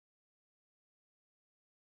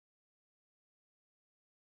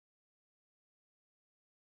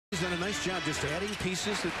He's done a nice job just adding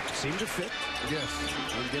pieces that seem to fit. Yes.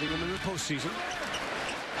 And getting them in the postseason.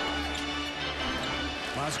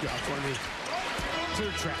 Woodcock on the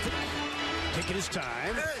third traffic. Taking his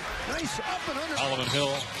time. Nice up and under. Solomon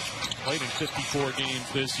Hill played in 54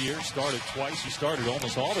 games this year. Started twice. He started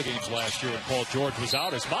almost all the games last year when Paul George was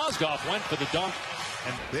out as Woodcock went for the dunk.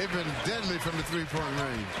 And they've been deadly from the three-point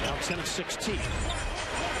range. Now 10 of 16.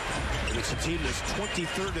 And it's a team that's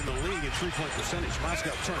 23rd in the league in three-point percentage.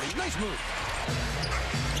 Woodcock turning. Nice move.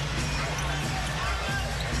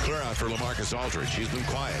 Clear out for LaMarcus Aldridge. He's been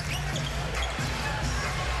quiet.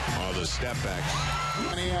 Oh, the step back.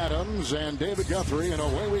 Danny Adams and David Guthrie, and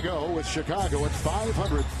away we go with Chicago at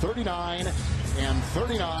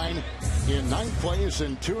 539-39 in ninth place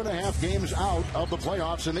and 2.5 games out of the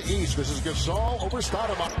playoffs in the East. This is Gasol over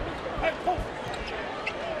Stoudemire.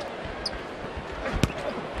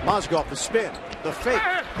 Woodcock, the spin, the fake,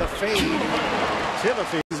 the fade.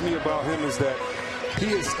 Timothy. Me about him is that he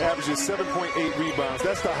is averaging 7.8 rebounds.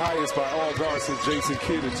 That's the highest by all guards since Jason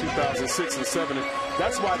Kidd in 2006 and 7. And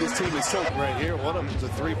that's why this team is so right here. One of them is a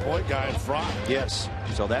three-point guy in Frye. Yes,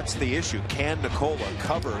 so that's the issue. Can Nikola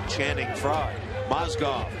cover Channing Frye?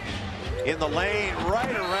 Woodcock in the lane,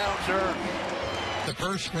 right around Dirk. The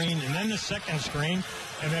first screen and then the second screen.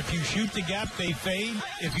 And if you shoot the gap, they fade.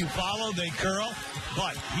 If you follow, they curl.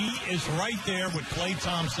 But he is right there with Klay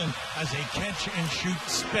Thompson as a catch-and-shoot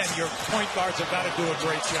spin. Your point guards have got to do a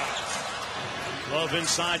great job. Love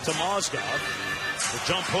inside to Woodcock. The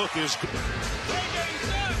jump hook is good.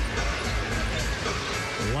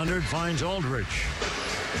 Leonard finds Aldridge.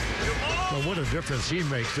 Well, what a difference he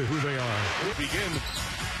makes to who they are. Begin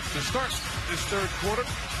to start this third quarter.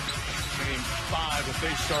 Game 5 if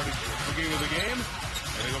they started at the beginning of the game.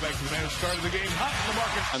 And they go back to the man who started the game hot in the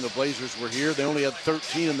market. And the Blazers were here. They only had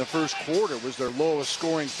 13 in the first quarter. It was their lowest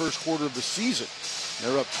scoring first quarter of the season.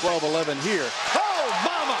 They're up 12-11 here. Oh,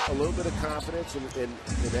 mama! A little bit of confidence, and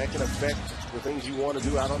that can affect the things you want to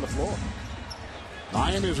do out on the floor.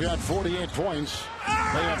 Miami's got 48 points.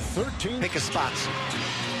 They have 13. Pick a spot.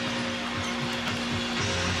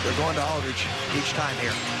 They're going to Aldridge each time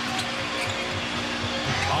here.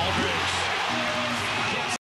 Aldridge